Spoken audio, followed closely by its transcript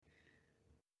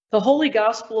The Holy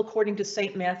Gospel according to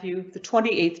St. Matthew, the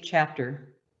 28th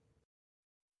chapter.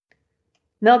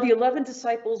 Now the 11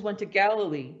 disciples went to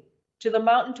Galilee, to the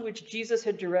mountain to which Jesus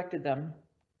had directed them.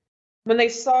 When they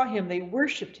saw him, they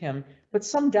worshipped him, but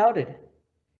some doubted.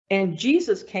 And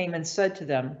Jesus came and said to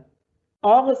them,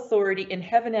 "All authority in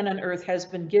heaven and on earth has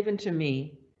been given to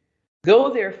me.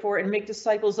 Go therefore and make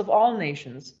disciples of all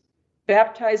nations,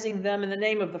 baptizing them in the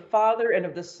name of the Father and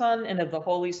of the Son and of the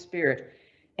Holy Spirit,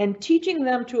 and teaching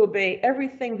them to obey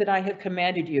everything that I have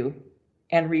commanded you.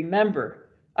 And remember,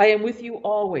 I am with you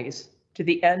always to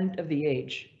the end of the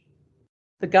age."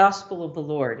 The Gospel of the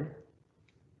Lord.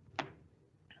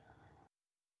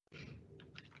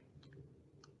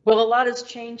 Well, a lot has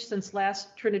changed since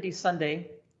last Trinity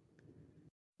Sunday.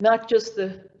 Not just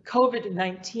the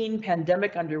COVID-19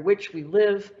 pandemic under which we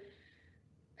live,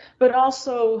 but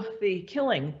also the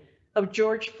killing of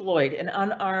George Floyd, an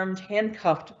unarmed,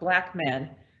 handcuffed Black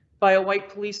man, by a white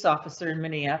police officer in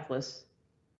Minneapolis.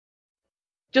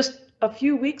 Just a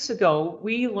few weeks ago,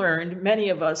 we learned, many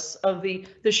of us, of the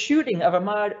shooting of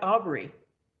Ahmaud Arbery.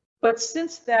 But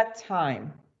since that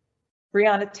time,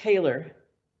 Breonna Taylor,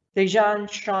 Dejan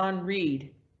Sean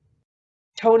Reed,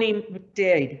 Tony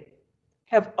McDade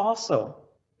have also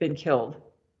been killed.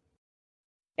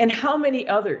 And how many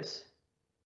others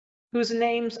whose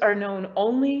names are known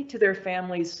only to their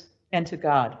families and to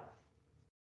God?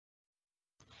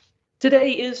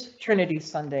 Today is Trinity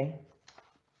Sunday.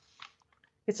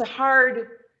 It's a hard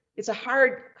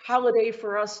holiday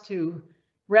for us to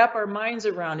wrap our minds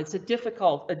around. It's a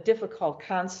difficult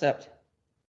concept.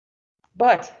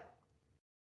 But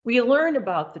we learn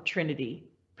about the Trinity,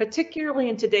 particularly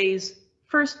in today's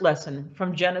first lesson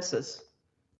from Genesis.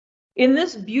 In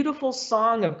this beautiful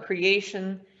song of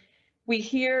creation, we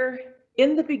hear,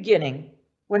 "In the beginning,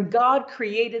 when God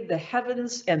created the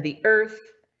heavens and the earth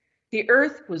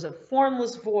was a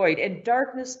formless void, and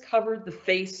darkness covered the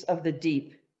face of the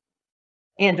deep.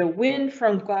 And a wind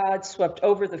from God swept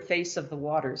over the face of the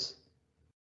waters.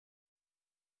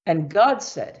 And God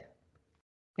said,"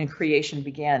 and creation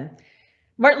began.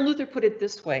 Martin Luther put it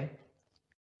this way: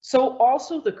 "So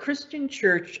also the Christian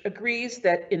Church agrees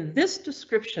that in this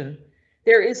description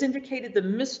there is indicated the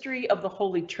mystery of the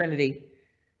Holy Trinity.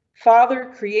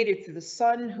 Father created through the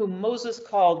Son, whom Moses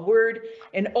called Word,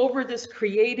 and over this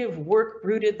creative work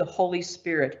brooded the Holy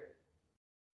Spirit.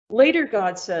 Later,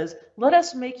 God says, 'Let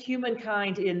us make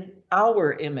humankind in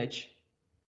our image.'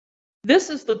 This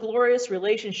is the glorious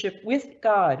relationship with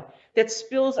God that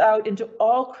spills out into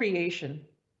all creation.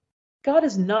 God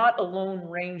is not a lone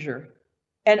ranger,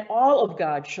 and all of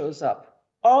God shows up.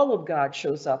 All of God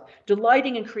shows up,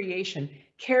 delighting in creation,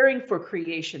 caring for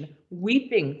creation,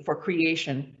 weeping for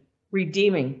creation,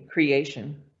 redeeming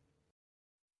creation."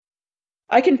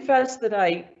 I confess that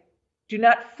I do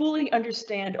not fully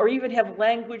understand or even have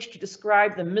language to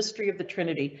describe the mystery of the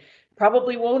Trinity.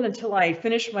 Probably won't until I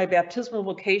finish my baptismal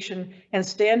vocation and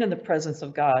stand in the presence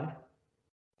of God.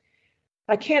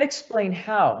 I can't explain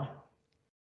how,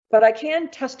 but I can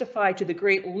testify to the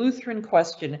great Lutheran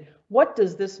question: what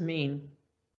does this mean?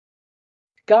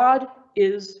 God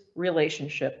is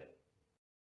relationship.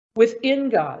 Within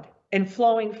God and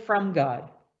flowing from God.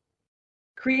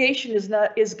 Creation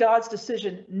is God's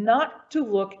decision not to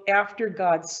look after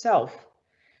God's self,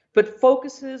 but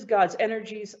focuses God's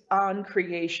energies on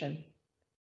creation.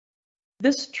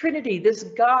 This Trinity, this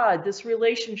God, this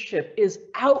relationship is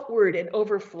outward and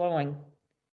overflowing.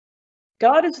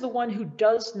 God is the one who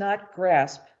does not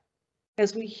grasp.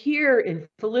 As we hear in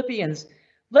Philippians,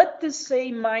 "Let this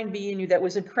same mind be in you that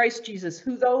was in Christ Jesus,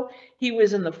 who though he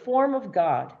was in the form of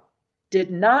God, did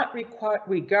not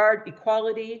regard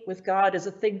equality with God as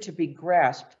a thing to be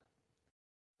grasped.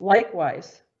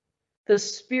 Likewise, the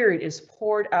Spirit is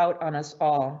poured out on us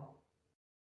all."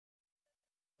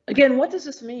 Again, what does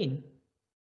this mean?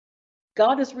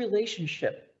 God is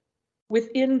relationship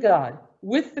within God,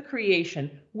 with the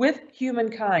creation, with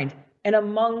humankind, and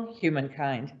among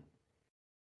humankind.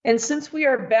 And since we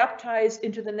are baptized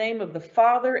into the name of the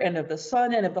Father and of the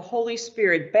Son and of the Holy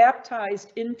Spirit,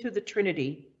 baptized into the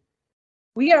Trinity,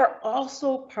 we are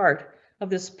also part of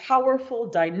this powerful,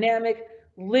 dynamic,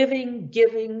 living,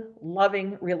 giving,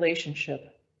 loving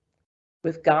relationship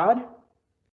with God,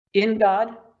 in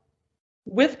God,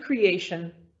 with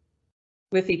creation,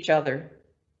 with each other.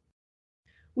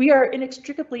 We are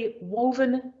inextricably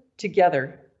woven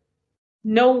together.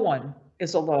 No one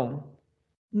is alone.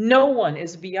 No one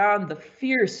is beyond the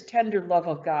fierce, tender love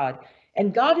of God,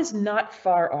 and God is not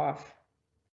far off.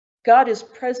 God is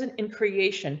present in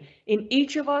creation, in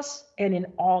each of us and in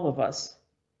all of us.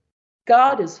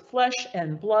 God is flesh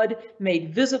and blood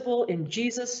made visible in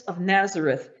Jesus of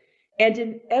Nazareth, and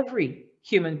in every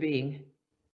human being.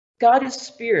 God is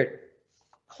spirit,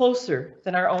 closer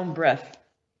than our own breath.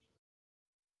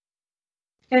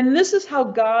 And this is how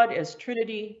God as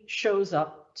Trinity shows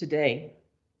up today.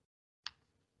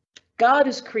 God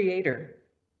is creator.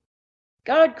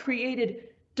 God created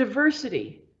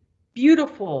diversity,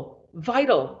 beautiful,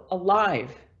 vital,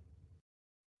 alive.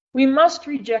 We must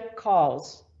reject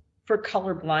calls for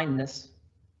color blindness.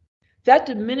 That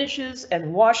diminishes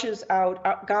and washes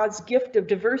out God's gift of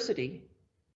diversity.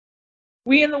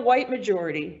 We in the white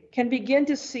majority can begin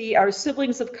to see our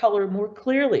siblings of color more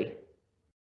clearly.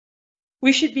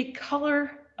 We should be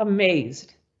color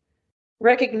amazed,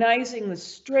 recognizing the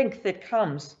strength that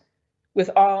comes with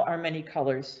all our many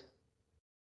colors.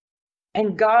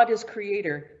 And God as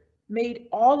creator made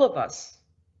all of us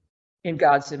in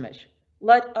God's image.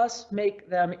 Let us make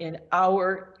them in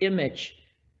our image.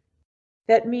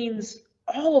 That means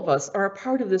all of us are a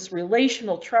part of this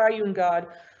relational triune God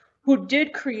who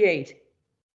did create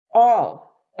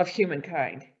all of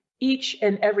humankind, each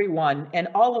and every one, and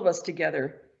all of us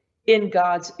together in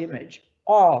God's image,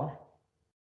 all.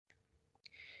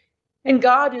 And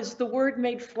God is the Word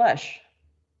made flesh,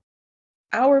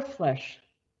 our flesh,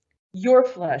 your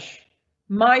flesh,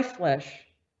 my flesh,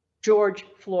 George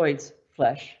Floyd's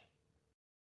flesh.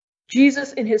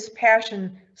 Jesus in his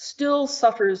passion still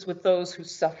suffers with those who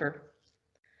suffer.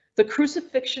 The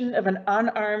crucifixion of an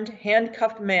unarmed,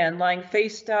 handcuffed man lying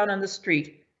face down on the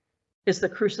street is the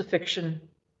crucifixion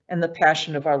and the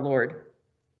passion of our Lord.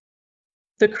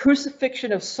 The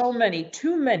crucifixion of so many,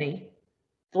 too many,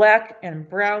 Black and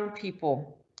brown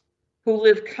people who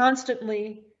live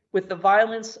constantly with the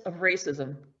violence of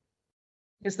racism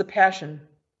is the passion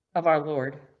of our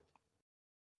Lord.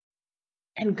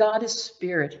 And God is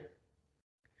spirit.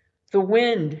 The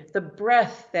wind, the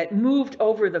breath that moved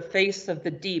over the face of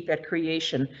the deep at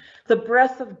creation, the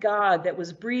breath of God that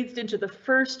was breathed into the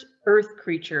first earth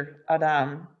creature,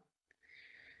 Adam.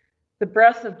 The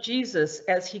breath of Jesus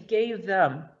as he gave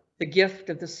them the gift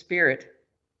of the Spirit.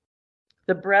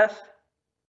 The breath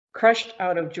crushed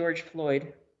out of George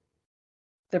Floyd.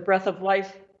 The breath of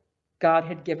life God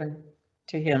had given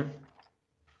to him.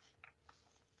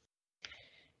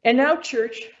 And now,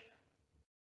 church,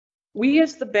 we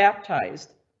as the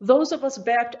baptized, those of us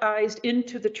baptized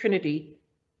into the Trinity,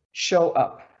 show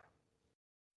up.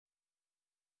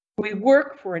 We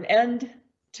work for an end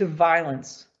to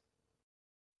violence.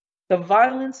 The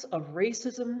violence of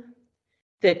racism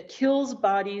that kills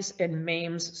bodies and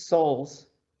maims souls.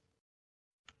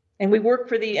 And we work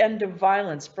for the end of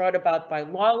violence brought about by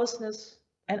lawlessness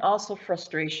and also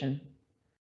frustration,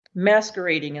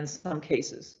 masquerading in some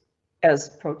cases as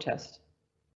protest.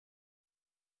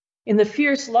 In the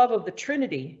fierce love of the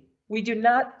Trinity, we do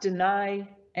not deny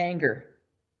anger.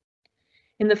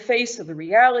 In the face of the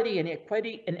reality and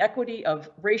inequity of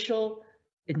racial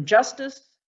injustice,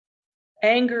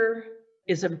 anger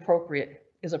is appropriate.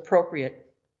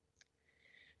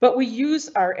 But we use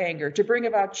our anger to bring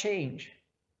about change.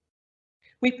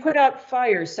 We put out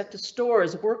fires set to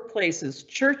stores, workplaces,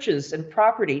 churches, and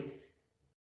property,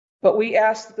 but we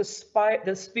ask that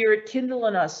the Spirit kindle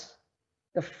in us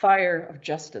the fire of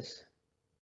justice.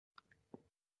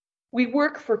 We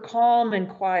work for calm and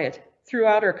quiet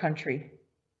throughout our country,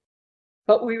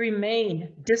 but we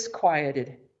remain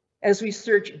disquieted as we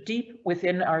search deep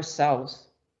within ourselves.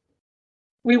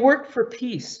 We work for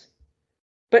peace,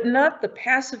 but not the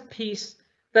passive peace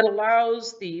that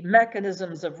allows the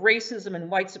mechanisms of racism and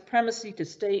white supremacy to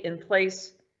stay in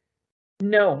place.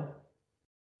 No,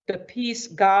 the peace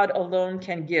God alone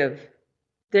can give,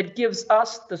 that gives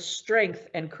us the strength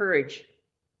and courage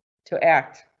to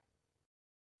act.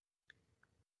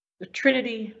 The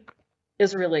Trinity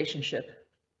is a relationship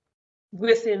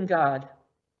within God,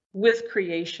 with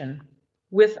creation,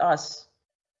 with us,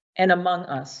 and among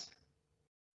us.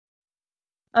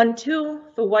 Until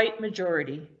the white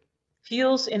majority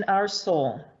feels in our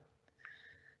soul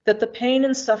that the pain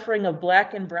and suffering of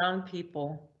Black and brown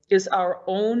people is our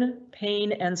own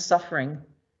pain and suffering,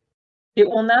 it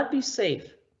will not be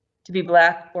safe to be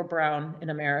Black or brown in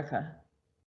America.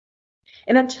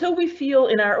 And until we feel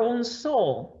in our own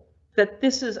soul that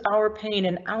this is our pain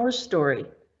and our story,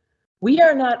 we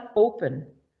are not open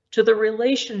to the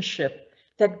relationship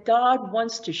that God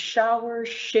wants to shower,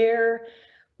 share,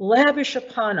 lavish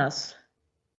upon us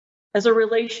as a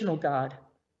relational God,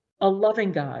 a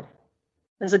loving God,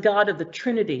 as a God of the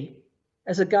Trinity,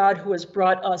 as a God who has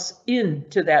brought us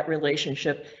into that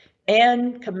relationship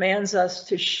and commands us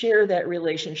to share that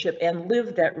relationship and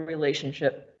live that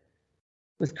relationship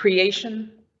with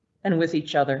creation and with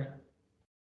each other.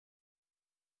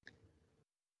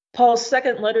 Paul's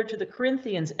second letter to the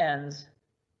Corinthians ends,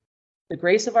 "The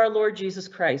grace of our Lord Jesus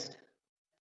Christ,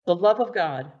 the love of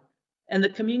God, and the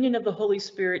communion of the Holy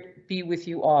Spirit be with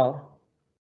you all."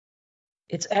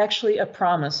 It's actually a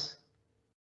promise,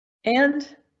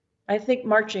 and I think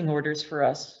marching orders for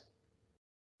us.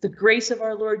 The grace of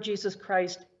our Lord Jesus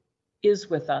Christ is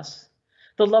with us.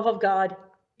 The love of God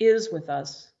is with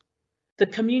us. The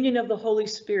communion of the Holy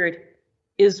Spirit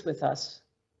is with us.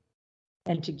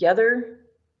 And together,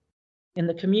 in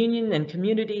the communion and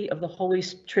community of the Holy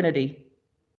Trinity,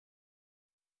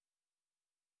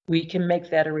 we can make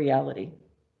that a reality.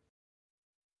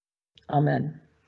 Amen.